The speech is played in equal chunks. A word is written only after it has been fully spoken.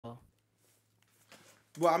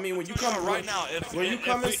Well, I mean, when you come right now, when you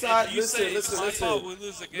come inside, listen.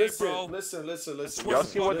 Y'all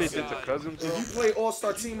see what they did to Cousins? If you play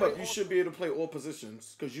All-Star Team Up, you should be able to play all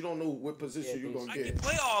positions because you don't know what position you're gonna I get. can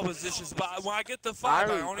play all positions, but when I get the 5,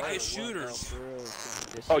 I only get shooters.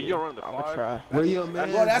 Oh, you don't run the 5? Where your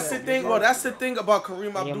man? Well, that's the thing. Well, that's the thing about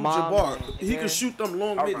Kareem Abdul-Jabbar. He can shoot them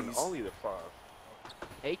long I run middies. only the 5.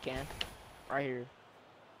 He can. Right here.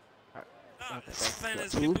 Nah, the thing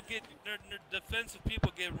is, people get their defensive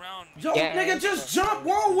people get around. Yo, nigga, just jump.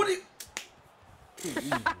 Whoa, what it?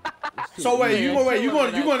 So wait, you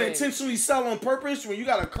gonna intentionally sell on purpose when you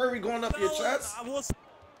got a Curry going up your chest?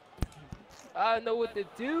 I know what to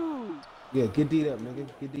do. Yeah, get D'd up, nigga.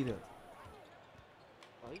 Get D'd up.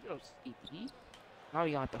 Oh, you gonna see? Now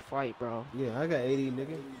you got to fight, bro. Yeah, I got 80,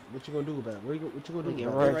 nigga. What you gonna do about it? What you gonna do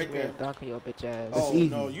about it? Right there. Dunk on your bitch ass. Oh easy.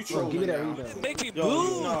 no, you trolling. Give me that now. rebound. Make me Yo,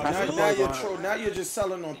 move. no, now you're trolling. Now you're just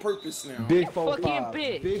selling on purpose now. Big 4-5.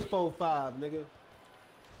 bitch. Big 4-5, nigga.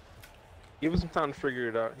 Give him some time to figure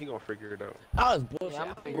it out. He gonna figure it out. I was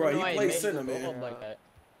bullshit. Bro, he plays center, man.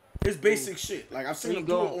 It's basic shit. Like I've seen him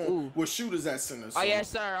do it on with shooters at center. So. Oh yes,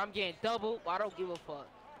 sir. I'm getting double. I don't give a fuck.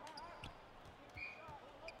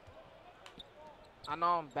 I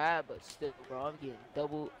know I'm bad, but still, bro, I'm getting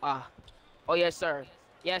double. Oh yes, sir.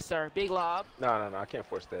 Yes, sir. Big lob. No, I can't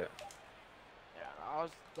force that. Yeah, I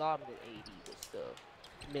was lobbing at 80, but still.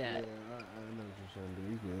 Yeah, I know what you're trying to do.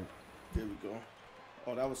 You good. There we go.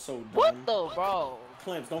 Oh, that was so dumb. What the, bro?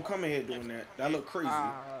 Clemps, don't come in here doing that. That look crazy.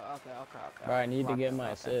 Okay. All right, I need to get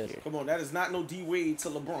my assist. Come on, that is not no D Wade to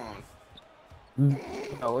LeBron.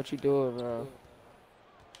 Oh, what you doing, bro?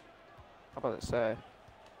 I'm about to say.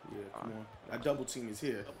 Yeah, come on. That double team is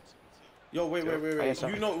here. Yo, wait. Yes,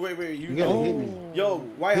 You know, wait. You gotta hit me. Yo,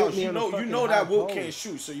 White House, you on the know fucking that high Wilt post. can't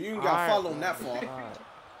shoot, so you ain't got to follow him that far.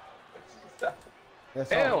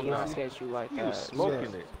 That's Hell all. no. I said you like He that. was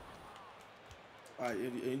smoking it. All right,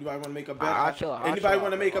 anybody want to make a bet? Anybody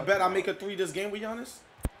want to make a bet? I make a 3 this game with Giannis?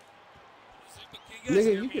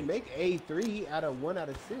 Nigga, you can make a 3 out of 1 out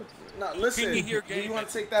of 6. Nah, listen. Can you hear Do you game? want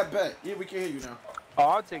to take that bet? Yeah, we can hear you now. Oh,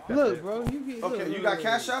 I'll take that. Look, bet. bro, you get. Okay, look, you got look,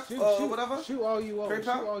 Cash look. App? Shoot, Whatever? Shoot all you want. PayPal?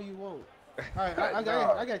 Shoot all you want. All right,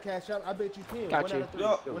 I got Cash App. I bet you 10. Got 1 you. out of 3.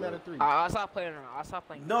 Yo. 1 out of 3. I'll stop playing around. I'll stop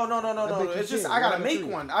playing. No. bet you It's just 10. I gotta 1 out of make 3.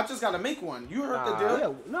 one. I just gotta make one. You heard the Nah. deal.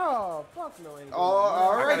 Yeah, no, fuck no. Ain't Oh,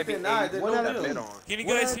 all I right gotta be then. All right, 80. then 1 out of no 3. deal. Can you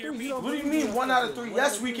One guys out of hear 3, me? you don't What do you believe mean me? 1 out of 3? One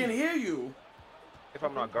Yes, out of we 3. can hear you. If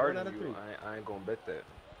I'm not out guarding of you, 3. I ain't gonna bet that.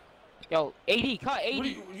 Yo, 80, cut What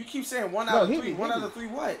 80. do you keep saying 1 No, out of hit 3? me, 1 hit out me. of 3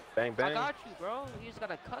 what? Bang I bang. got you, bro. You just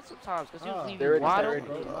gotta cut sometimes because you was leaving they're wide ready.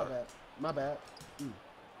 open. My bad.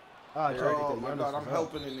 I tried to Oh get my Giannis God, some I'm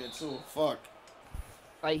help. helping in there too. Fuck.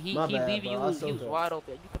 Like he My bad, leaving bro. I you, so he was tough. wide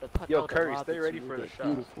open. You could have cut Yo, out the Curry, lob stay that ready you for the did. shot.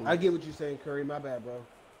 Beautiful. I get what you're saying, Curry. My bad, bro.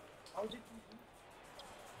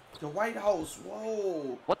 The White House,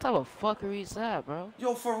 whoa. What type of fuckery is that, bro?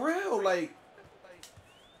 Yo, for real, like.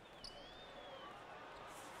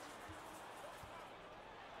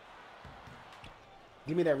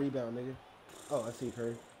 Give me that rebound, nigga. Oh, I see you,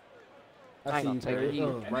 Curry. I I ain't see gonna you, take it. Curry. He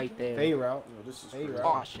was right there. Fade route. Yo, this is Hey, crazy.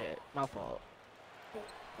 Rob. Oh shit, my fault.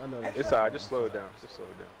 I know that. It's alright. Just slow it down. Just slow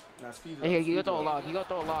it down. Now speed it Hey, up, you speed got throw a it up. lob. You got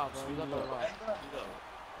throw a lob, bro. You got throw a lob.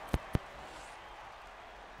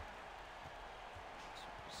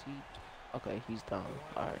 See? Okay, he's done.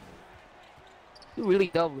 All right. You really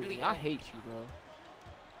doubled me. I hate you, bro.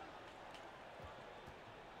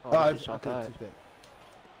 Oh, I good shot, couldn't guys. take that.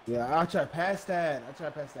 Yeah, I'll try past that.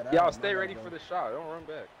 Y'all stay ready for the shot. Don't run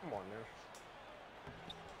back. Come on now.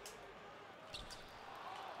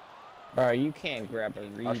 All right, you can't grab a I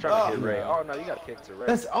was rebound. trying to hit Ray. Oh no, you gotta kick to Ray.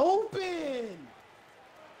 That's open.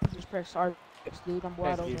 Just press R, dude. I'm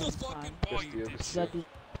wide open. The It's fucking fine. ball you Just did. You gotta do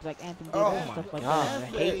like Anthony Oh Davis my and stuff like God, that. I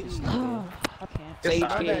hate this nigga. I can't. It's Sage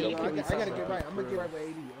alright. My kid, bad, you yo. kill I me gotta get something. right. I'm gonna get right with AD.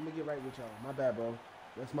 I'm gonna get right with y'all. My bad, bro.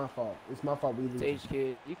 That's my fault. It's my fault. We lose. Sage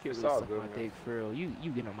kid, you kill It's me all something good, my man. dick for real.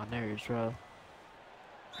 You get on my nerves, bro.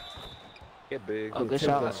 Get big. Oh, good Take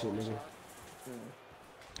shot. that shit, nigga.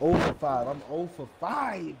 0 for 5. I'm 0 for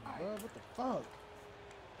 5, bro. What the fuck?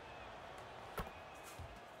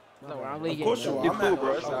 No, I'm Of leaving. course you are. You I'm cool, at, bro.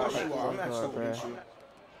 of It's course alright. you are. I'm actually Bro. against you.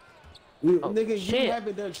 Oh, Nigga, shit. you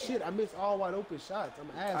haven't done shit. I missed all wide open shots. I'm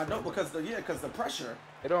I asking. know because the pressure.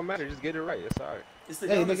 It don't matter. Just get it right. It's alright. It's the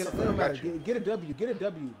Hey, youngest nigga, it of don't them. matter. Get a W. Get a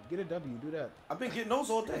W. Get a W. Do that. I've been getting those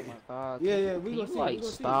all day. Yeah, we Can gonna you see. like We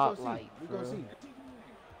gonna see. stop, We like, gonna bro? see.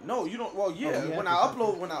 No, you don't. Well, yeah. yeah, When for I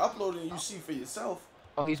sure. upload it, and you see for yourself.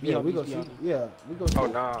 Oh, he's Yeah, beyond. we He's gonna see. beyond. Yeah, we gonna see. Oh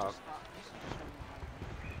nah.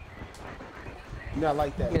 Not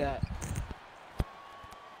like that. Look at that.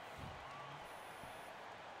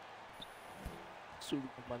 Super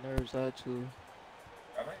on my nerves, that too.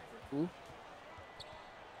 Ooh.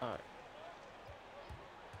 Alright.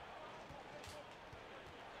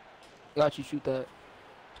 Got you, shoot that.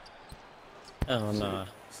 Oh no.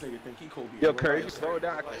 This nigga think he Kobe. Yo, Curry, if you slow it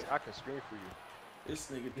down, I can scream for you. This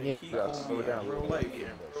nigga think he Yeah, slow Kobe it down in a real little life.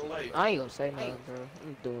 bit. I ain't gonna say nothing, bro.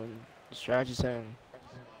 I'm doing the strategy thing.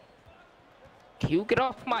 Can you get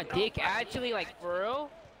off my dick, actually? Like, for real?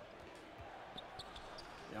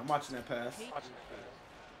 Yeah, I'm watching that pass.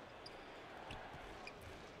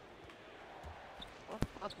 What the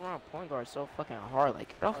fuck's wrong with point guard so fucking hard? Like,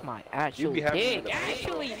 get off my actual be happy with dick, the-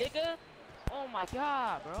 actually, nigga. Oh my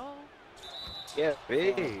god, bro. Yeah,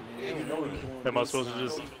 big. Yeah, you know he going Am I supposed to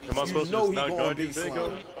just? Am I supposed to just not guard you,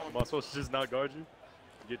 Bingo? Am I supposed to just not guard you?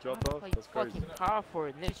 Get dropped off? Like, That's crazy. fucking powerful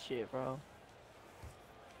in this shit, bro.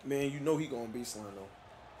 Man, you know he going baseline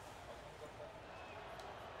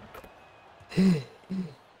though.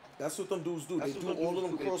 That's what them dudes do. They do all of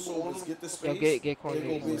them crossovers, get the space, Get corner.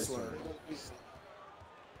 they go baseline.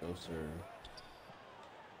 No, sir.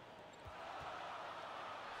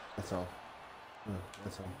 That's all.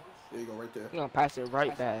 That's all. There you go, right there. You gonna pass it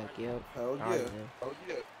right back, yo. Hell yeah.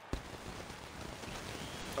 Alright,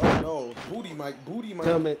 Oh no, booty mic.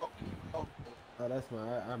 Tell me. Oh, that's my.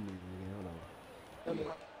 I'm leaving again. Hold on.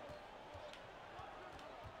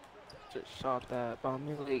 just shot that, but I'm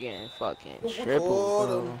really getting fucking Hold triple,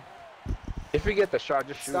 bro. him. If you get the shot,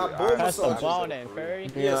 just shoot Stop it. ball Pass the massaging. ball then, Curry.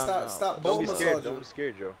 Yeah, stop ball Don't be scared. massaging. Don't be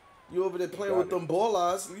scared, Joe. You over there playing with them ball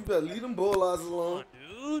eyes. You better leave them ball eyes Come alone.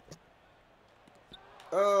 on, dude.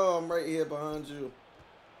 Oh, I'm right here behind you.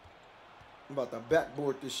 I'm about to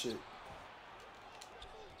backboard this shit.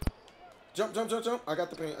 Jump. I got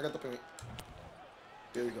the paint.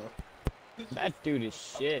 There you go. That dude is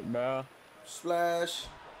shit, bro. Splash.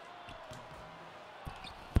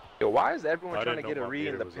 Yo, why is everyone I trying to didn't get know a my read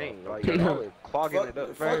in the meter was paint? up. Like, y'all are clogging it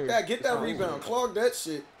up. Fuck that. Get that rebound. Clog that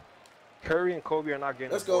shit. Curry and Kobe are not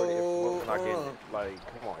getting Let's the board if go. Wilson's not getting it.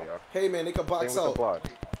 Like, come on, y'all. Hey, man, they can box Same with the out.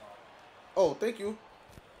 block. Oh, thank you.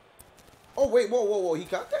 Oh, wait. Whoa. He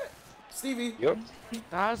got that? Stevie. Yep.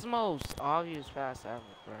 That's the most obvious pass ever,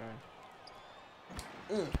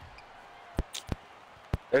 bro.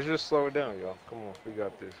 Let's just slow it down, y'all. Come on, we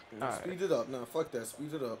got this. Speed it up. Nah, fuck that.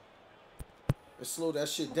 Speed it up. Let's slow that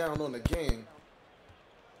shit down on the game.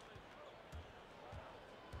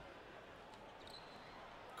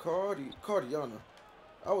 Cardiana.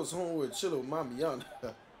 I was home with Chilo Mamiana.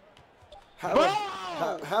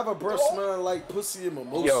 Have a breath smelling like pussy and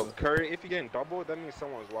mimosa. Yo, Curry, if you're getting doubled, that means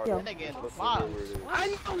someone's wide open. I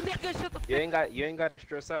know, nigga, shut the fuck You ain't got to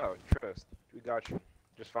stress out. Trust. We got you.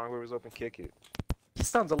 Just find whoever's open, kick it. He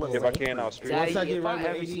sounds a little. If I can, I'll stream. Daddy, Once I get if I right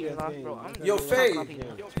ever with see AD, his that's life, bro, game. I'm Yo, Faye.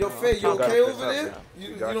 Yo, Faye, you Gotta okay fix over up, there? man.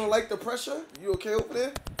 You Got don't you. like the pressure? You okay over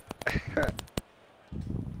there?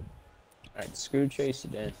 Alright, screw Tracy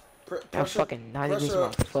then. I'm Pressure, fucking not even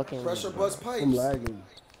my fucking pressure room, bust bro. pipes. I'm lagging.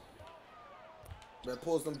 That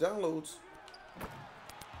pulls them downloads.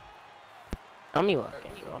 I'm looking,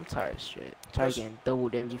 bro. I'm tired of shit. I'm tired of getting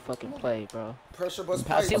doubled every fucking play, bro. Pressure bust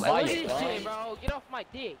Pass pipes. it Like, by look you, at bro. this shit, bro. Get off my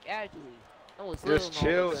dick, actually. No one's Just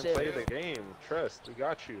living chill on and this play shit. the game. Trust. We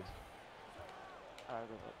got you. Alright,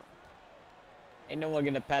 go. Ain't no one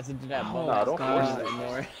gonna pass it to that ball. Nah, don't force it.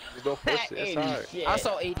 anymore. Just don't force it. It's alright. Shit. I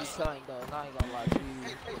saw 80 coming, though. I ain't gonna lie to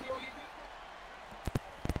you.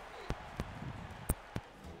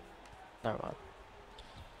 Never mind.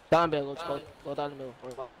 Down middle, go down the middle.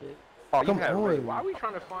 Worry about it. Oh, you Come had Ray. on. Why are we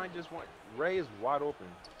trying to find just one? Ray is wide open.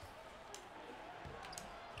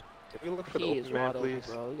 If you look for the He is open man, wide open, please.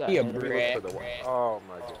 bro. You got He a him. If you brat. look for the oh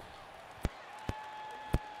my god.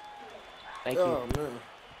 Thank Oh, you. man.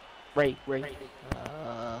 Right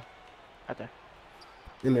there.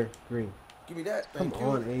 In there, green. Give me that. Come Thank you.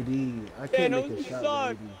 on, AD. I can't Man, make a those shot suck.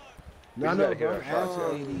 with AD. No, I He's know, gotta hit bro. our shots,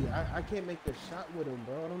 AD. I can't make the shot with him,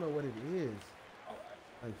 bro. I don't know what it is.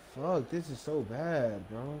 Like, fuck, this is so bad,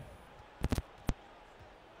 bro.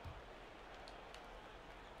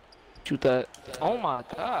 Shoot that. Oh my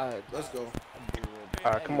god. Let's go.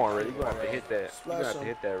 Alright, come on, Ray. You gonna have to hit that. You Splash gonna have to him.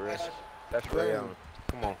 hit that, Ray. That's Ray Damn. Allen.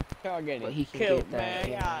 Come on. Y'all getting But he can killed, get that. man.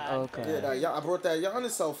 Yeah. God. Okay. Yeah, that, I brought that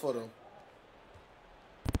Giannis out for them.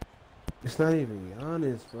 It's not even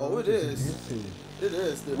Giannis, bro. Oh, it It's is. just missing. It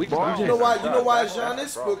is. We just- You know why? You know why it's That's the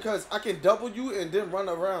Giannis? problem. Because I can double you and then run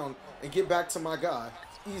around and get back to my guy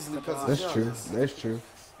easily because it's That's true. Giannis. That's true.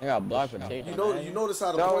 I got blocked with tape. You notice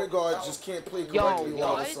how the No. point guard just can't play Yo, correctly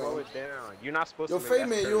all of a what? Slow sudden. it down. You're not supposed Yo, to. Faye,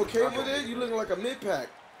 man, you okay over there? You looking like a mid pack.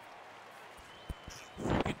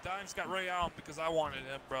 Fucking Dimes got Ray Allen because I wanted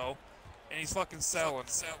him, bro. And he's fucking selling.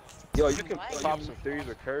 Yo, you can pop some threes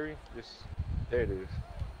with Curry. Just there it is.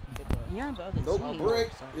 You're on the other Nope, team.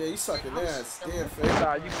 brick. Yeah, you sucking ass. Damn, fake.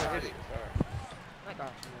 Nah, you can hit it. I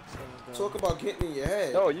got you next game, bro. Talk about getting in your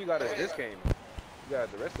head. No, you got it this game. You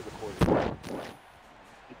got the rest of the quarter.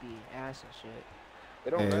 He be ass and shit. It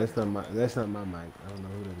don't Hey, matter. that's not my mic. I don't know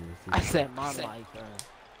who that is. I said my life, bro.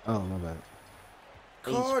 Oh, my bad.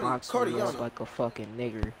 Cardi, looks like a fucking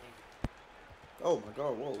nigger. Oh my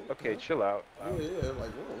god, whoa. Okay, chill out. Yeah, like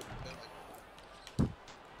whoa.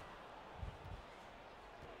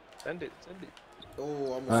 Send it.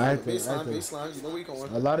 Oh, I'm I gonna baseline. You know where you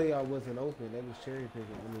going? A lot of y'all wasn't open. They was cherry picking.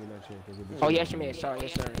 I mean, not cherry picking. Oh, yes, you made. Sorry,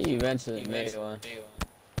 yes, sir. He eventually made one.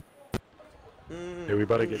 Hey, we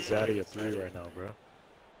about to get Zaddy a 3 right now, bro.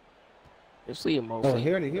 Just leave him Oh, open.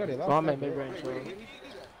 here they. Oh, I'm at mid-range, bro.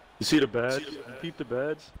 You see the badge? You peep the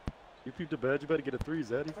badge? You better get a 3,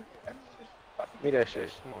 Zaddy. Give me that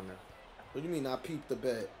shit. Come on now. What do you mean I peeped the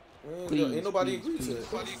bet? Please, Ain't nobody please,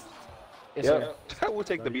 agreed to it. Yes, Yep. sir. We'll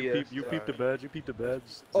take the BS. You peep the badge. You peep the badge.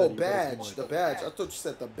 Oh, Zaddy, you better come badge. on. The badge. I thought you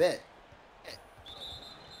said the bet.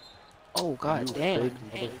 Oh, god You damn.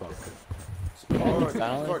 fake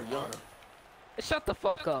motherfucker. Cardi, y'all. Shut the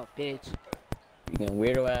fuck up, bitch. You can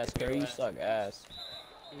weirdo ass Curry, you suck ass.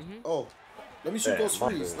 Oh, let me shoot Yeah, those my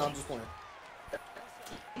threes. bad. No, I'm just playing.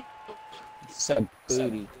 You suck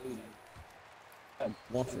booty.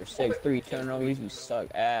 1 for 6, 3 turnovers, you suck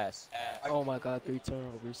ass. Oh my god, 3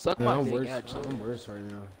 turnovers. Suck Yeah, my I'm dick, worse. actually. I'm worse right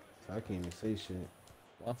now. So I can't even say shit.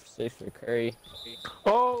 1 for 6 for Curry.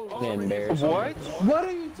 Oh, Embarrassing. what? What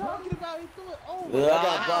are you talking about? He threw it. Oh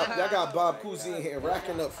my I got Bob Cousy in here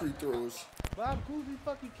racking up free throws. Bob Cousy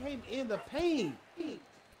fucking came in the paint.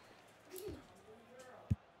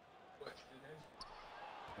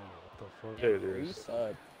 There it You is.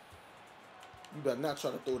 suck. You better not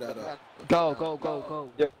try to throw that up. Go.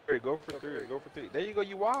 Yeah, go for 3. Go for 3. There you go.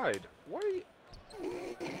 You wide. What are you?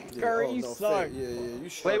 Yeah, Curry, you no, suck. fair. Yeah, you Play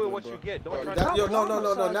struggling, with what bro. you get. Don't try That, to.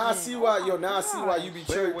 no. Now I see why. Now I see why you be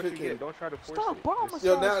Play cherry with what you picking. get. Don't try to force Stop it. ball Just-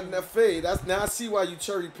 Yo, massaging. now Faye, now I see why you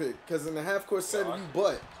cherry pick. Cause in the half court setting, you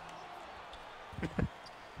butt.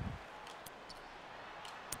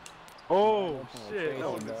 Oh, shit.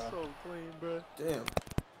 That was so clean, bro. Damn.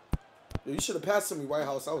 Yo, you should have passed to me, White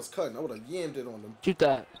House. I was cutting. I would have yammed it on them. Shoot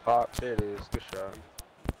that. Pop. There it is. Good shot.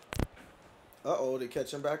 Uh-oh, they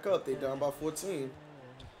catching back up. They down by 14.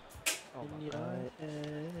 Oh my god.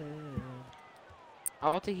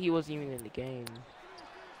 I don't think he was even in the game.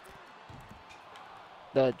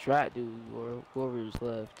 The drat dude or whoever's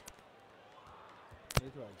left.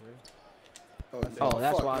 Oh,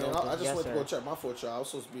 that's fuck, why I man. don't I just think- went to yes, go sir. check my 4-shot. I was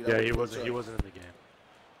supposed to be Yeah, there. he wasn't in the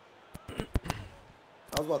game.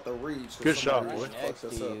 I was about to rage. 'cause Good shot, somebody boy. fucked Next to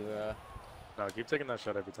us up. you, bro. Nah, keep taking that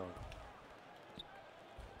shot every time.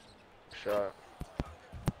 Shot.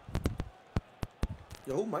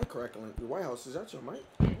 Yo, who mic crackling? The White House, is that your mic?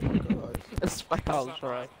 Oh my god. That's my house,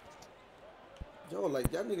 right? Yo,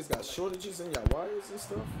 like, y'all niggas got shortages in y'all wires and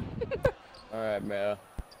stuff? Alright, bro.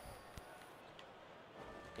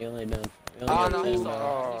 You only done. You Oh only no, done he 10, saw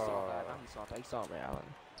bro. that. He saw that, Allen.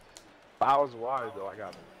 If I was wide though, I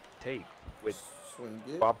got tape with Swing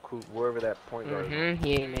it. Bob Coop, wherever that point guard. is.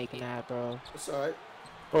 He ain't making that, bro. It's alright.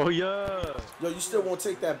 Oh, yeah. Yo, you still won't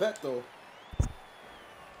take that bet, though.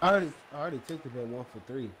 I already took the bet 1 for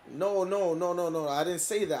 3, No. I didn't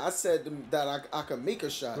say that. I said that I could make a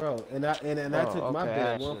shot. bro. And I took my okay, bet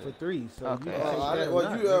actually. 1 for 3. So Okay. you can take that or Well,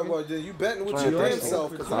 not, you nigga. well, then you betting with You your already damn self,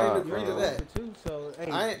 because I didn't agree to that. For 2, so, hey,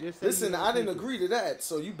 I ain't, just say listen, you I didn't take it. agree to that,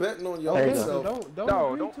 so you betting on your Okay, own so self. don't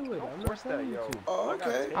No, agree to it. don't I'm not force that, telling you yo. to. Oh, I got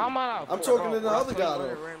okay. tape. I'm talking to the other guy,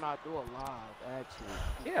 though. I do a live,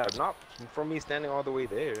 actually. Yeah, not from me standing all the way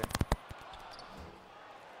there.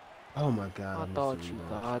 Oh my god. I let me thought see, you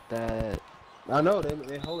bro. got that. I know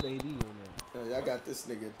they hold AD on that. Yo, y'all got this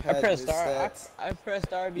nigga I padding pressed his R. stats. I pressed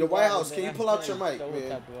RB. Yo, White House, can you pull out your mic, so man?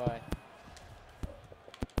 type of eye.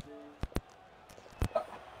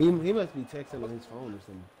 He must be texting on his phone or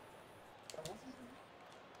something.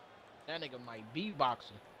 That nigga might be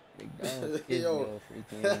boxing. McDonald's kids Yo. go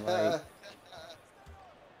freaking like.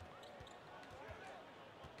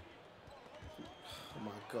 Oh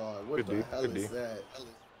my god, what Could the be, hell could is be. that?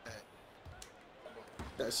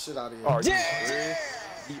 That shit out of here. Oh, you serious?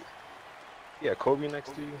 Yeah, Kobe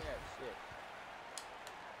next to you.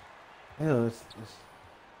 Hell, it's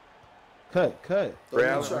cut. Ray Don't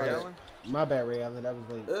Allen, try Ray it. Allen? My bad, Ray Allen. That was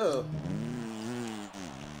late. Ugh.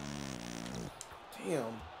 Damn.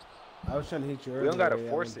 I was trying to hit you earlier. We don't gotta Ray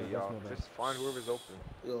force Allen, it, but y'all. that's my bad. Just find whoever's open.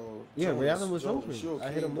 Yo. Yeah, Ray Jones, Allen was open. you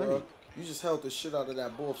I hit okay, him bro? late. You just held the shit out of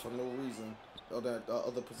that ball for no reason. Or that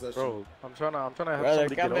other possession. Bro, I'm trying to have Brother,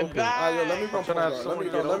 somebody get coming open. back. Alright, yo, let me run I'm trying point to have guard. someone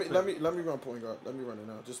get Let open. me run it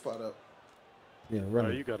now. Just spot up. Yeah,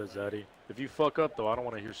 run You got it, Zaddy. If you fuck up, though, I don't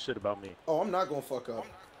want to hear shit about me. Oh, I'm not gonna fuck up.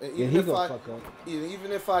 And Yeah, he gonna fuck up.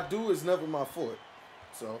 Even if I do, it's never my fault.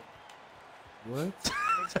 So. What?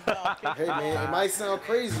 Hey man, it might sound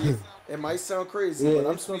crazy. It might sound crazy, Yeah, but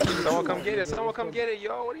I'm speaking the Someone truth. come get it. Someone come get it,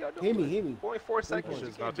 yo. What are y'all doing? Hit me. 0.4 seconds. That's You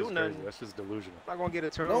just can't not do just nothing. crazy. That's just delusional. I'm not gonna get a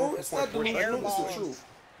turn. No, it's not delusional. It's the truth.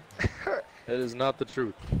 That is not the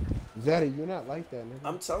truth. Zaddy, you're not like that, nigga.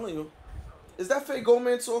 I'm telling you. Is that fake Gold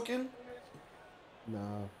Man talking? Nah.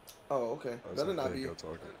 Oh, okay. Better not be. Yeah,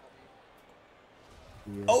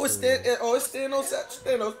 Oh, it's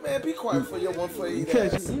Thanos. Man, be quiet for your 1 for 8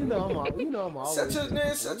 because ass. you know I'm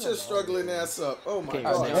always. Shut your struggling ass up. Oh my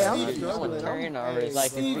God. Hey, I'm Stevie,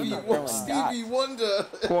 struggling. Stevie Wonder.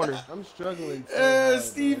 Corner. I'm struggling. So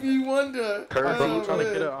Stevie Wonder. Curry, bro, I'm trying to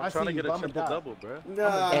get I I'm trying to see get you a bumming triple dot. double, bro.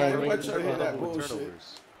 Nah, I'm man, not trying to hear that Double bullshit.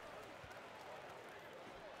 turnovers.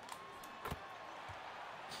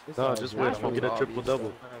 it's No, all just good. wait. I'm gonna get a triple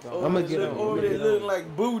double. Oh, I'ma get on. over there looking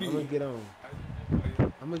like booty.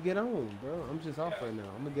 I'm gonna get on, bro. I'm just off right now.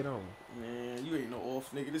 I'm gonna get on. Man, you ain't no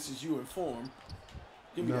off, nigga. This is you in form.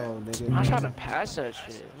 Give me No, that. nigga. I'm trying to pass that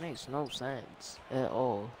shit. It makes no sense at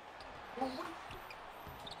all.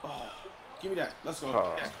 Oh, give me that. Let's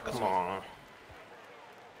go. Come on.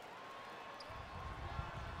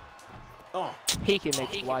 Oh, He can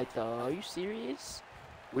make it white though. Are you serious?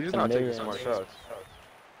 We just not taking smart shots.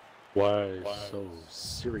 Why so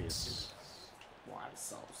serious? why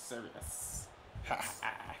so serious?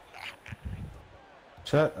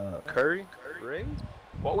 Shut up. Curry? Ray?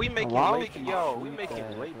 Well, we making Why late, would you yo. shoot We making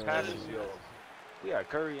that, late bro? passes, yo. We got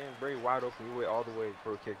Curry and Bray wide open. We wait all the way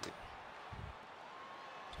pro kick it.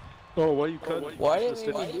 Oh, why you cutting? Why did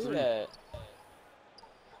we do that?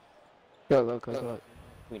 Go.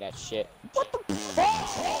 Give me that shit. What the fuck?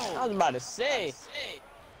 I was about to say.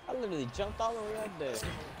 I literally jumped all the way up there.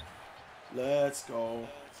 Let's go.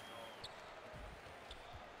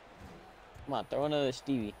 Come on, throw another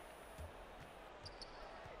Stevie.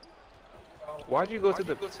 Why'd you go to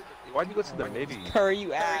the midi? Curry,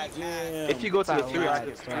 you ass. Damn. If you go to the Foul. three, I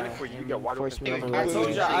can screen it for you. You get wide Force me open. over. I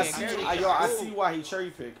told you, I see why he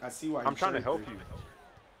cherry picked. I see why. I'm trying to help you.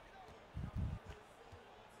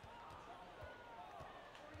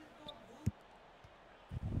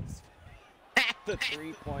 The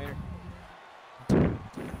 3-pointer. That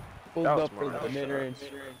Pulled was up for smart. the mid-range.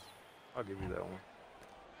 I'll give you that one.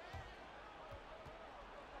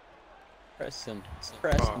 Press him.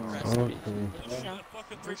 Press him. Okay.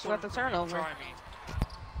 Just got the turnover. Try me.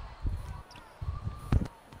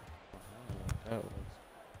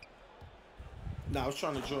 Nah, I was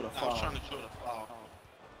trying to draw the foul.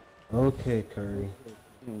 Okay, Curry.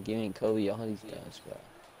 Giving Kobe all these guys, bro.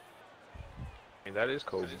 I mean, that is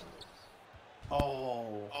Kobe.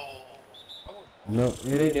 Oh. No, it What are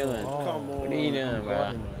you ain't. doing? Oh, Come on. What are you doing,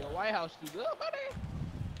 bro? Yo, White House, you good, buddy?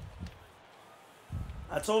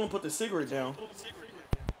 I told him to put the cigarette down,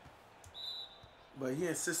 but he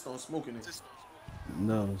insists on smoking it.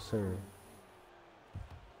 No, sir.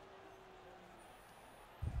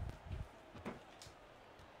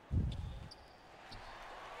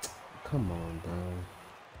 Come on, bro.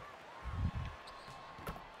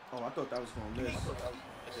 Oh, I thought that was gonna miss.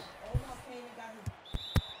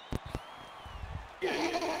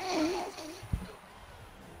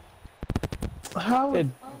 How?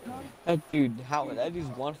 That dude, that dude's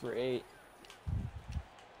 1 for 8.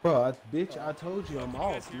 Bro, bitch, I told you I'm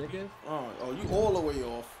off, nigga. Oh, you all the way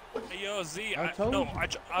off. Hey, yo, Z, I told you.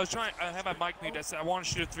 I was trying, I have my mic mute. I said I want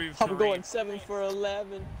to shoot a 3 I'm going 7 for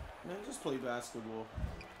 11. Man, just play basketball.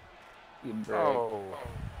 You brave. Oh.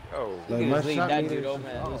 Like, You my just leave shot that meter dude is open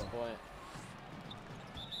at this off. point.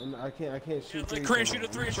 I can't shoot. Like, threes Crane, no shoot a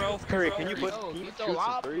more. 3, bro. Curry, can you Yo, shoot get the some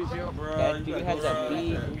lob, threes, yo? Bro, That dude has a B.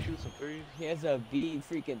 Can you shoot some threes? He has a B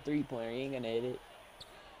freaking 3-pointer. He ain't gonna hit it.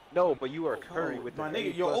 No, but you are Curry with my the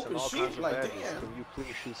nigga, A you're plus open and all shoot, kinds of like, badges. damn. Can you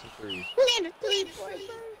please shoot some threes?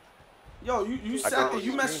 Yo, you I sat got there,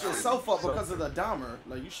 you the messed screen yourself up so- because of the Dahmer.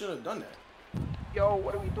 Like, you should have done that. Yo,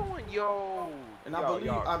 what are we doing, yo? And Yo, I can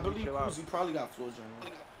we believe chill out? Kuzzy probably got floor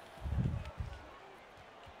general.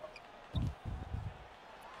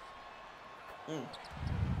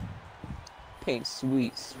 Paint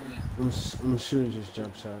sweet. I'm shooting just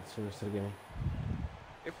jump shots for the rest of the game.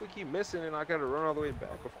 If we keep missing and I gotta run all the way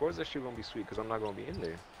back, of course that shit gonna be sweet because I'm not gonna be in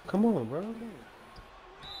there. Come on, bro.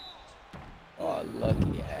 Oh,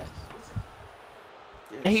 lucky ass.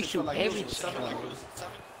 Yeah, He shit shoot felt like every this was shot.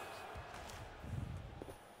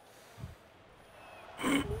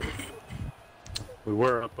 7. We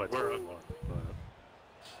were up by 2, but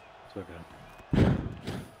it's okay.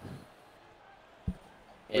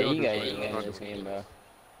 Yeah, you got this game, bro.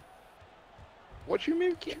 What you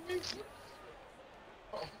mean?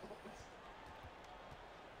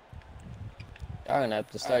 Y'all gonna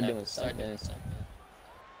have to start doing something.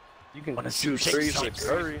 You can shoot threes with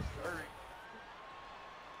Curry.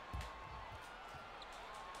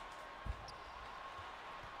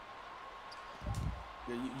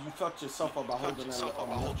 Yeah, you fucked yourself up by holding that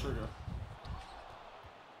on the trigger.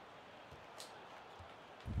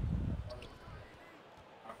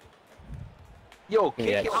 Yo, kick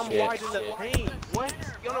it, I'm wide in the paint. What?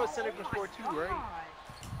 You know center can score too, right?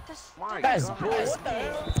 That's bull.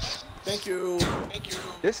 Thank you.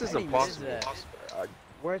 This is impossible.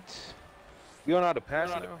 What? You don't know how to pass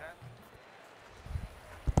now?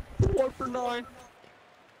 1 for 9.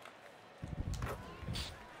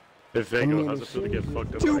 Hey, Vango, how's it feel to get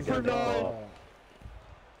fucked up? 2 for 9.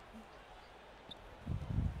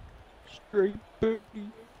 Straight 50.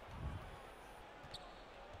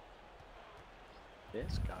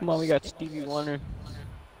 This guy. Come on, we got Stevie Wonder.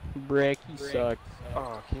 Brick, he sucks.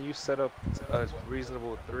 Oh, can you set up a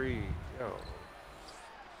reasonable 3? Yo.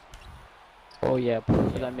 Oh yeah,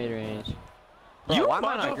 push that mid range. You why am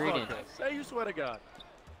I not greening? Say you swear to God.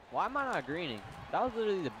 Why am I not greening? That was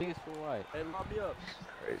literally the biggest full white. Hey, lob me up.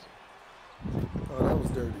 Crazy. Oh, that was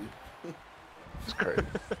dirty. It's crazy.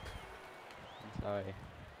 I'm sorry.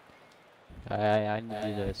 I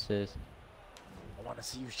need to assist. I want to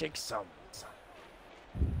see you shake some.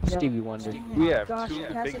 Stevie Wonder. We have Gosh, two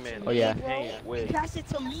pass big it men to Oh, yeah. in paint Pass it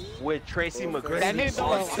to me. with Tracy McGrady. That dude's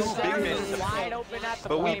on two big men. wide open at the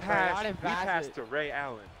But we plate, bro. Y'all didn't pass passed it. to Ray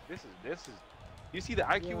Allen. This is. You see the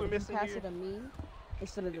IQ we're missing Pass here? it to me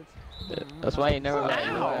instead of the. That's why you never let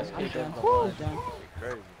a little ass I'm kid go done. to the one. I'm done.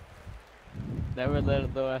 Crazy. Never let a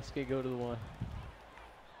little ass kid go to the one.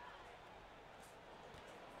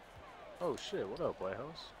 Oh shit, what up, White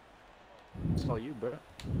House? It's all you, bro.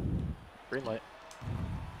 Green light.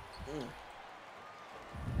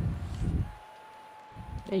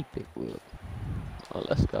 Hey, big wheel. Oh,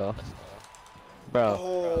 let's go. Bro.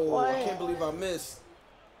 Oh, I can't believe I missed.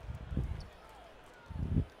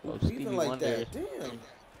 Oh, Even Stevie like Wonder. that, damn.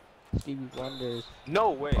 Stevie Wonders.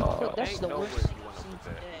 No way. Oh. That's Ain't the no worst. way you want to put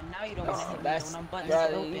that. Yeah, now you don't want to That's when I'm buttons bro,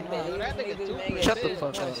 open. That nigga too Shut Shut the the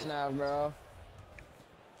fuck up now, bro.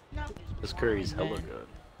 This Curry's hella good.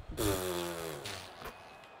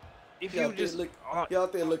 If He you out there just he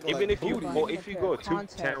out there looking even like if you booty. or if you go 2-10 with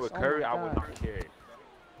Context, Curry, oh I my would God. not care.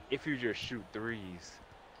 If you just shoot threes.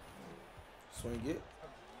 Swing it.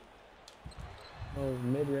 Oh,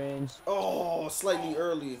 mid range. Oh, slightly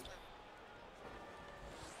early.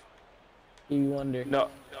 Stevie Wonder. No.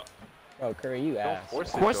 Bro, Curry, you ass.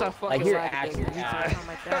 Force Of course I though. fucking Like, you're like it. actually You ass. sound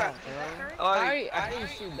like that, bro. I didn't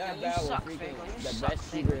shoot that You bad with suck, freaking Fago. You the suck,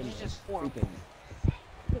 best Fago. shooter in You just freaking.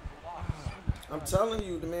 I'm telling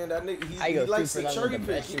you, the man, that nigga, I he go likes shoot to for them cherry with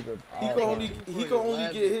the pick. best shooter. He can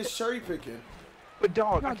only get his cherry picking. But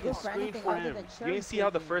dog, I Not can good for screen anything for other him. than You didn't see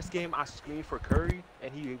how the cherry-picking. first game I screened for Curry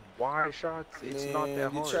and he wide shots? It's not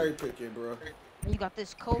that Man, you cherry hard. picking, bro. You got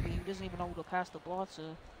this Kobe who doesn't even know who to pass the ball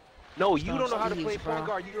to. No, you don't know how to Jeez, play bro. point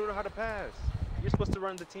guard. You don't know how to pass. You're supposed to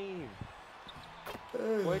run the team.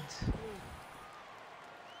 What?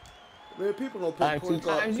 Man, people don't Time pick point two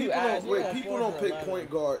guard. times you People asked, don't wait. yeah, People 4 don't for pick 11. point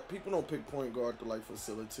guard. People don't pick point guard to like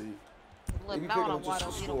facilitate. They Look, be now picking I'm them wide just to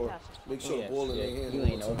open. You don't score. pass it. Make sure the ball in their hand. You all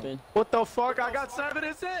the ain't time. open. What the fuck? I got 7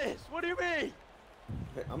 assists. What do you mean?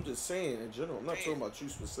 Hey, I'm just saying in general. I'm not talking about you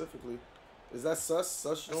specifically. Is that sus?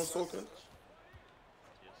 Sus you don't talking?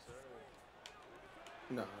 Yes, sir.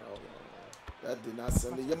 No, that did not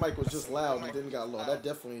send it. Your mic was just loud and didn't got low. That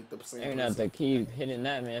definitely ain't the same. You're gonna have to keep hitting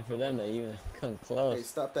that, man, for them to even come Hey, close.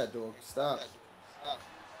 stop that, dog. Stop.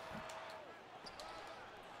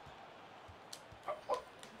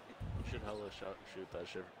 You should hella shoot that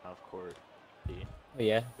shit from half court. D. Oh,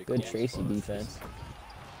 yeah, good Tracy defense.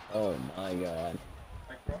 Oh my god.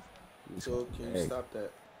 So can you stop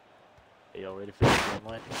that? Hey, y'all ready for the green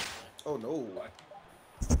light? Oh no.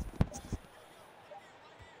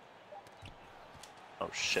 Oh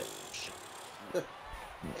shit.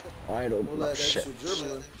 Wide All open. that shit. extra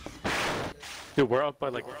dribbling. Dude, we're up by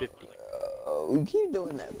like 50. Oh, we keep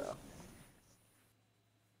doing that, bro.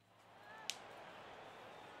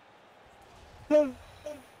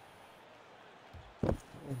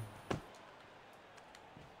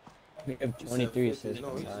 We have 23 assists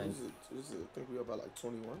No, he's, combined. I think we up by like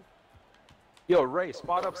 21. Yo, Ray,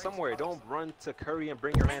 spot up somewhere. Don't run to Curry and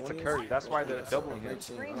bring your man to Curry. That's why they're doubling him.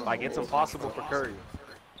 19. I don't Like, know. it's impossible for Curry.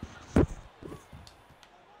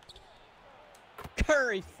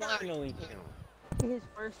 Curry, finally. His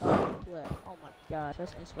first time play. Oh my gosh,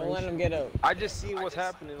 that's Don't let him inspirational. get up. I just seen what's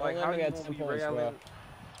happening. Like, let how me you get gonna 10 be Ray points, Allen?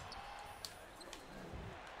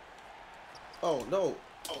 Oh no.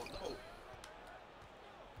 Oh no.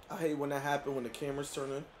 I hate when that happens when the cameras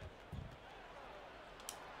turn in.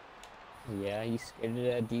 Yeah, you scared of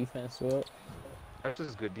that defense, what? That's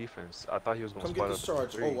just good defense. I thought he was gonna Come get this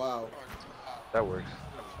charge. Oh wow. That works.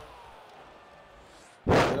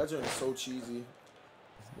 Yeah, that joint is so cheesy.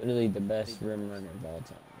 It's literally the best rim runner of all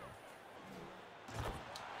time.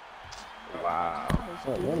 Wow.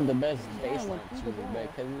 So one of the best baseline shooters,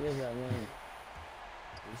 because he is that one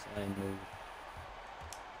baseline move.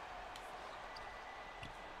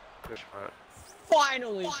 Good shot.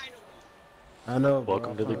 Finally! I know, bro.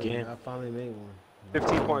 Welcome to the game. I finally made one.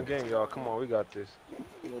 15-point game, y'all. Come on, we got this.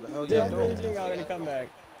 What the hell Yeah, y'all I really doing? think I'm gonna come back.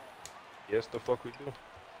 Yes, the fuck we do.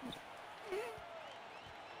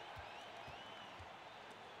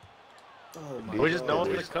 Oh my We're just God.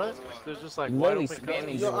 knowing the cut. There's just like Literally wide open cuts.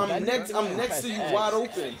 spamming. Yo, I'm next to you, wide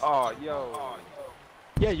open. Oh, yo.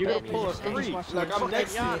 Yeah, you're gonna pull a three. Like I'm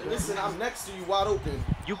next to you. Listen, I'm next to you, wide open.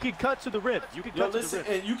 You can cut to the rim. You can Yo, cut to the listen,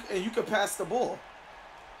 rim. and you can pass the ball.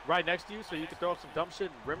 Right next to you, so you can throw up some dumb shit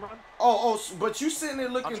and rim run. But you sitting there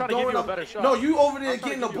looking, I'm trying to give throwing you a up. better shot. No, you over there I'm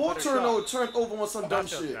trying getting to the give you a ball better turned over on some dumb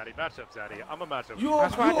shit. Matchups, Zaddy. I'm a matchup. You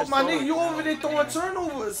my nigga, you over there throwing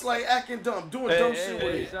turnovers, like acting dumb, doing dumb shit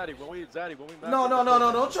with it. Zaddy, when we No,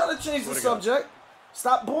 don't try to change the subject.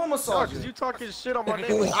 Stop ball No, because massaging. you talking shit on my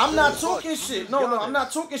name. I'm not talking shit. No, I'm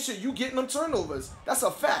not talking shit. You getting them turnovers. That's a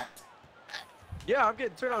fact. Yeah, I'm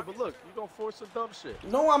getting turned out, but look, you gonna force some dumb shit.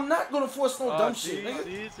 No, I'm not gonna force no dumb shit,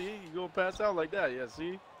 nigga. See, you gonna pass out like that, yeah,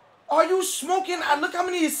 see? Are you smoking? Look how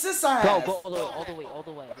many assists I have. Go all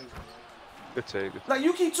the way. Good take. Like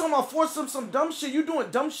you keep talking about forcing some dumb shit. You doing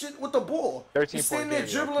dumb shit with the ball. 13 You standing there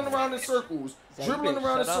point game, dribbling around in circles, dribbling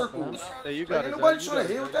around in circles. Hey, you Like, got ain't it. nobody Zaddy, trying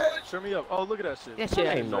to hear with that. Turn me up. Oh, look at that shit. That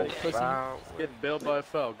shit Ain't no pussy. foul. Getting bailed by a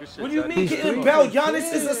foul. Good shit. What do you Zaddy. mean getting bailed?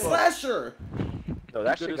 Giannis is a slasher. No,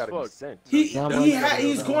 that Good shit as gotta be fuck. sent. He's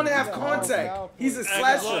going to have contact. He's a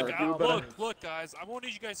slasher. Look, guys. I won't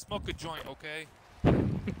need you guys to smoke a joint, okay?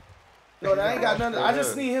 No, that ain't got nothing. I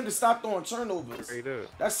just need him to stop throwing turnovers. Straight up.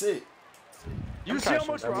 That's it. You see how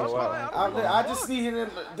much Ross I just need him.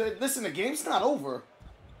 Listen, the game's not over.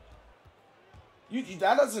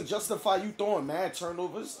 That doesn't justify you throwing mad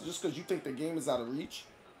turnovers just because you think the game is out of reach.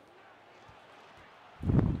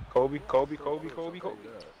 Kobe.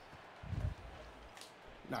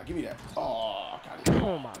 Nah, give me that. Oh, I got it.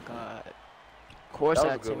 Oh my god. Of course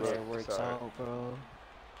That was that a good team look. works Sorry. out, bro.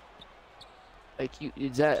 Like you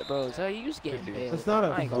just getting bailed. It's not a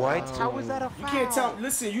I ain't gonna what? lie. How is that a You can't tell.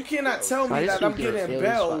 Listen, you cannot tell me This that I'm dude getting getting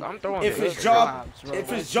bailed. bailed I'm throwing if his good job jobs, bro. if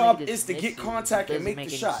his This job nigga's is to get missing. contact and Doesn't make make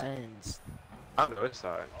the any shot. sense. I know it's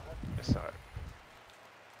hard. It's hard.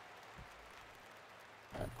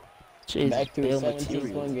 Shit is Back to a bail 17-point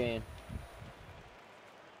material. game.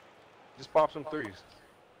 Just pop some threes.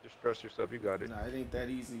 Just trust yourself. You got it. Nah, it ain't that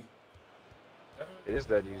easy. It is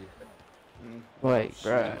that easy. Wait,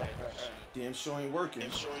 bruh. Damn sure ain't working.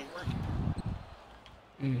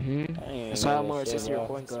 That's why I'm more assistant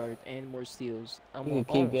point guard and more steals. I'm You more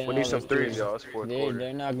can keep getting We need all some the threes, threes. y'all. It's fourth quarter.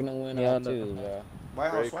 They're not gonna win Yeah, out no. too, bro.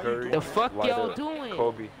 White Ray House, why you Curry. doing The that? fuck Light y'all up. doing?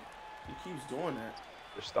 Kobe. He keeps doing that.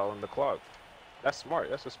 They're stalling the clock. That's smart.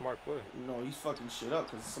 That's a smart play. No, he's fucking shit up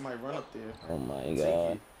because somebody run up there. Oh my Take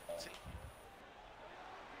god. it.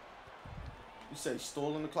 You say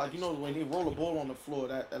stalling the clock. You know when he roll a ball on the floor,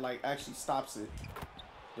 that like actually stops it.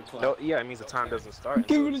 The clock. No, yeah, it means the time doesn't start.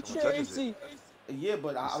 Give until it a someone touches Tracy. it. Yeah,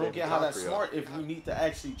 but I Save don't the get how clock that's for y'all. smart if we need to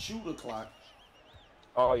actually chew the clock.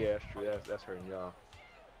 Oh yeah, that's true. That's hurting y'all.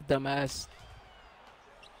 Dumbass.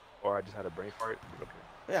 Or I just had a brain fart.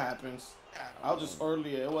 Okay. It happens. I was just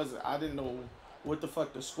earlier. It wasn't. I didn't know what the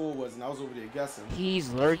fuck the score was, and I was over there guessing. He's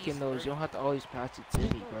lurking those. You don't have to always pass it to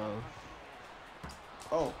me, bro.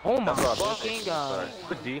 Oh. Oh my That's what I fucking meant. god.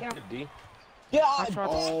 Good D. Good D. I tried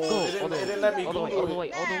to Oh, go it didn't let me all the way, Google all the it.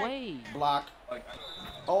 way, all the way. Block.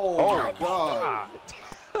 Oh my god.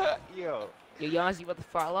 Yo. Yo, Giannis, you about to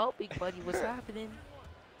fall out, big buddy? What's happening?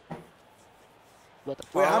 About to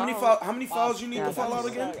Wait, fall out. how many fouls you need to fall out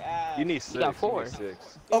again? You need 6. got 4. You need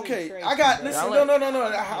 6. Okay, I got. Listen, no. I'm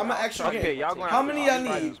gonna ask you Okay, again. y'all gonna How have to many I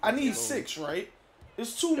fight need? this I need one. 6, right?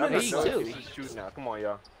 It's 2 Y'all got minutes. need no left. two. excuses. Shoot now. Come on,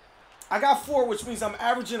 y'all. I got 4, which means I'm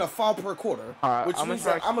averaging a foul per quarter, Alright, which I'm means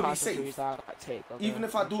gonna that I'm gonna be safe. safe. Take, okay? Even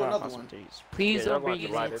if I do Try another some one. threes. Please Yeah, y'all don't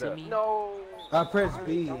bring gonna it have to into light it me. No. I press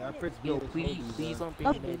B. I press B. Yo, to please, focus, please bro. don't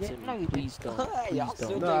bring it into me. Please don't. Y'all Please still don't.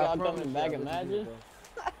 think Nah, I y'all promise coming back? you, I listen to you, Imagine. bro.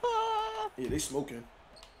 Yeah, they smoking.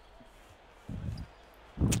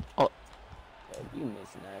 You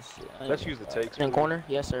missing that shit. Let's use the takes. In corner?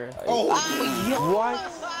 Yes, sir. Oh,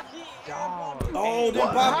 Dog. oh,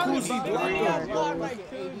 then Bob Cousy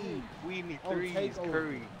blocked him. We need threes. take over.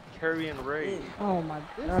 Curry. Curry and Ray. Oh my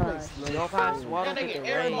god. Yo, pass water That with the nigga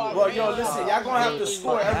rain. everybody- Well, yo, listen, y'all gonna have to Hey,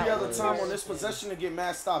 score every that other was- time on this possession to get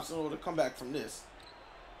mad stops in order to come back from this.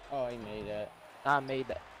 Oh, he made that. I made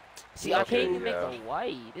that. See, I can't even make yeah. a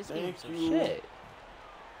white. This Thank game's some you. shit.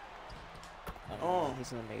 Oh,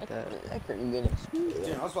 He's gonna make that. That couldn't get him.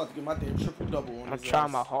 damn, I was about to get my damn triple double on I'm his trying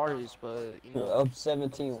ass. my hardest, but you know, Up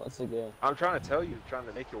 17 once again. I'm trying to tell you, trying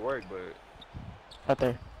to make it work, but out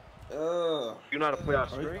there. you know how to play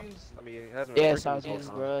off Right. screens? I mean, it hasn't been Yes, working I was this whole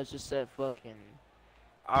using, time. bro. It's just that fucking.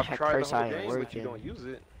 I've Heck, tried the first whole I ain't game, but you working. don't use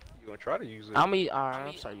it. You gonna try to use it? I'm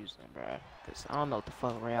sorry using it, bro. Cause I don't know what the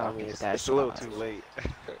fuck around. I mean, it's a little too late.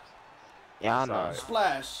 Yeah, I know. Sorry.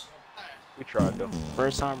 Splash. We tried though.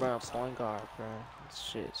 First time, bro. Point guard, bro.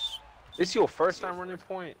 Shit's. This your first time running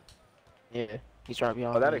point? Yeah, he's trying to be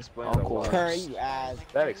on. Oh, that me. explains a course. lot. Curry, you ass.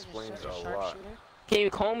 That explains a lot. Can't even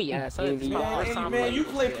call me ass. This is my Man, first time man, you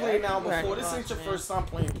playing play this now shit. before. This ain't your first time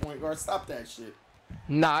playing point guard. Stop that shit.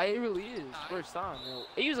 Nah, it really is. First time, yo.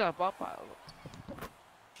 It usually got bop out.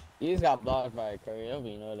 You just got blocked by Curry.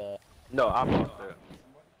 Nobody know that. No, I'm not that.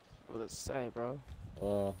 What to say, bro?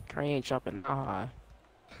 Well, Curry ain't jumping high.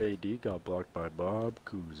 AD got blocked by Bob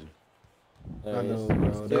Cousy. I know,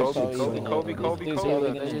 bro. Kobe.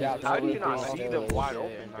 How do you not see them wide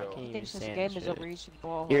open, I though? can't even Since the stand game this is over, shit. you should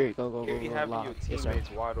ball. Here you go, Here you go, having lock. your Yes, sir.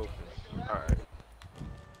 teammates wide open. Alright.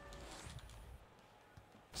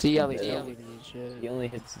 See y'all later. Yeah. Shit. he only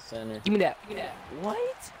hits the center. Give me that. Give me that.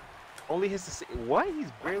 What? Only hits the what? He's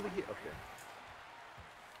barely hit. Okay.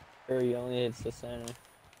 Curry only hits the center.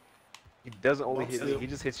 He doesn't only hit me. He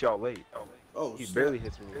just hits y'all late. Oh, He snap. barely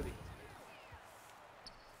hits me.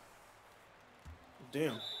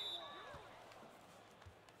 Damn.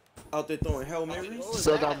 Out there throwing Hail Marys.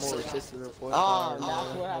 Still got more assists than point Oh, guard, that's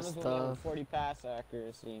man. what happens That's when you have tough. 40 pass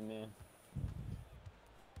accuracy, man.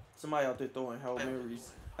 Somebody out there throwing Hail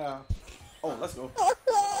Marys. Oh, let's go.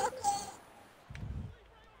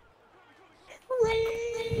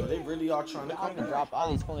 Yo, they really are trying to I come can back. drop all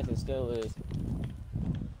these points and still is.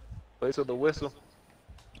 Play to the whistle.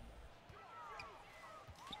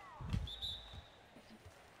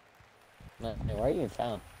 Like, why are you even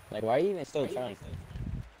trying? Like, why are you even still trying?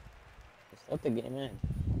 Just let the game in.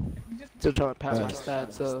 Still trying to pass my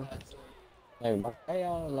stats, so. Like, why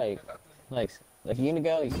y'all, like, if you gonna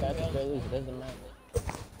go, you got to go lose, it doesn't matter.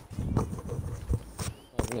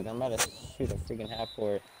 Like, look, I'm about to shoot a freaking half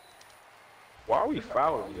court. Why are we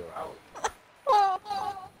fouling, yo?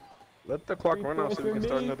 Let the clock run out so we can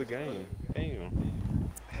start another game. Damn.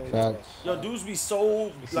 Yo, dudes be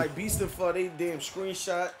so like beasting for they damn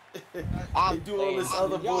screenshot. They do all this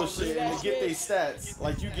other bullshit and they get their stats.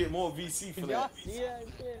 Like you get more VC for that. See that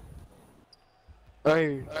shit?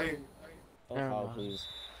 Hey. Don't foul, please.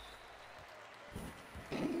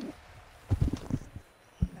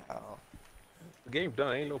 The game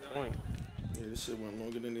done. Ain't no point. Yeah, this shit went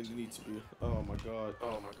longer than it needs to be. Oh my god.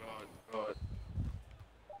 Oh my god.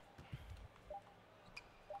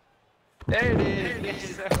 There it is.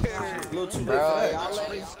 Yes, sir. A little too late for Bro, that. y'all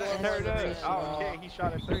let him score more Turn than up. me, Oh, bro. okay, he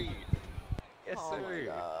shot a 3. Yes, Oh my sir.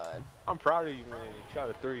 god. I'm proud of you, man. You shot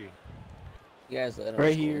a 3. You guys let him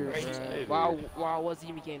Right score. here, Hey, bro. While I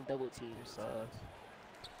wasn't even getting double teamed, so.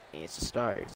 It's a start.